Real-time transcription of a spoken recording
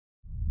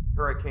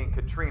Hurricane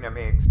Katrina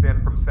may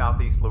extend from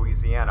southeast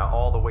Louisiana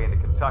all the way into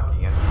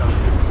Kentucky and southern.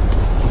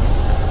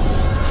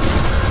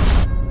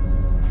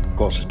 Of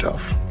course it's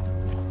tough.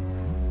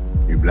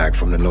 You black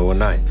from the lower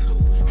ninth.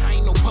 I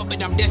ain't no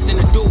puppet, I'm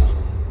destined to do.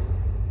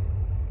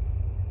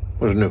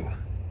 What's new?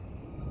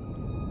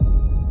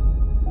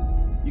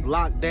 You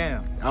locked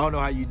down. I don't know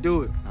how you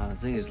do it. I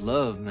think it's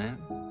love, man.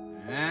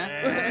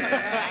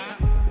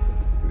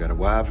 You got a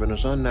wife and a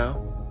son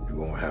now. You're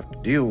gonna have to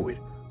deal with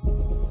it.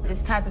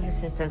 This type of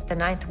assistance, the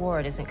Ninth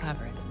Ward isn't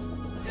covered.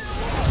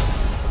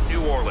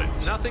 New Orleans,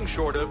 nothing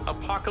short of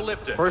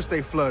apocalyptic. First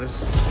they flood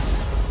us,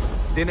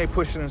 then they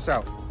pushing us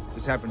out.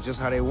 This happened just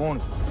how they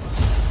wanted.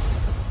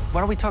 Why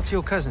don't we talk to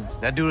your cousin?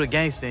 That dude a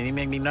gangster and he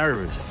make me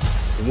nervous.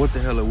 And what the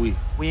hell are we?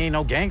 We ain't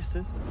no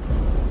gangsters.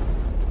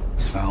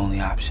 It's my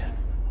only option.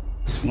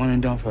 It's one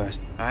and done for us,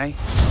 all right?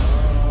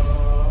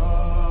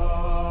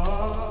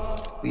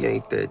 We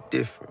ain't that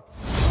different.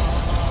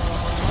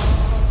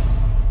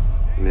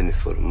 I'm in it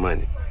for the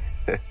money.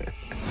 A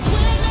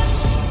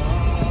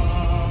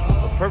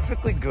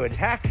perfectly good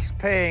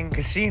tax-paying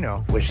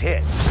casino was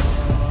hit.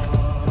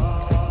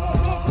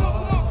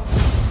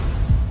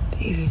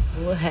 Baby,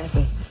 what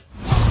happened?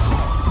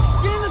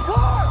 Get in the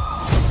car!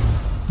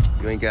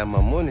 You ain't got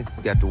my money,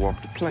 you got to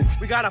walk the plank.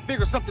 We gotta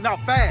figure something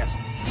out fast.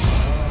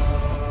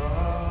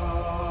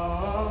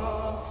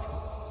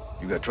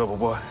 You got trouble,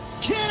 boy?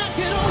 Can I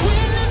get a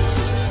witness?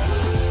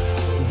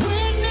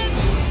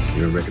 Witness?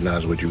 You don't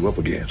recognize what you up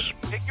against.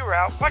 Figure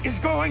out what is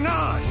going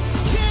on.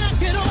 Can I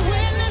get a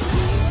witness?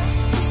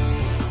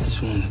 I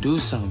just want to do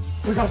something.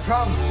 We got a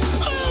problem.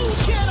 Oh,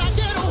 can I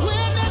get a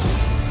witness?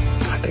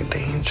 I think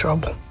they in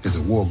trouble. There's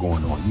a war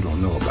going on you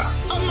don't know about.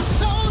 Oh, my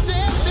soul's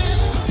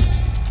ambition.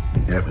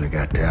 You definitely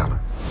got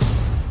talent.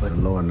 But the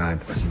lower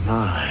ninth was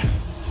Mine.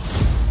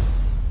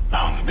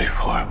 Long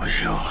before it was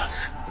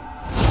yours.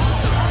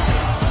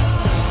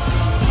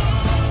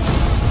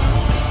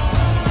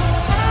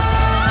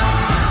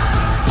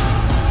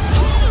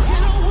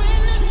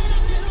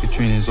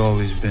 Katrina's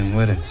always been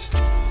with us.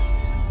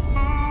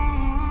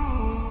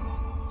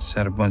 Just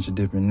had a bunch of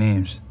different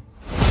names.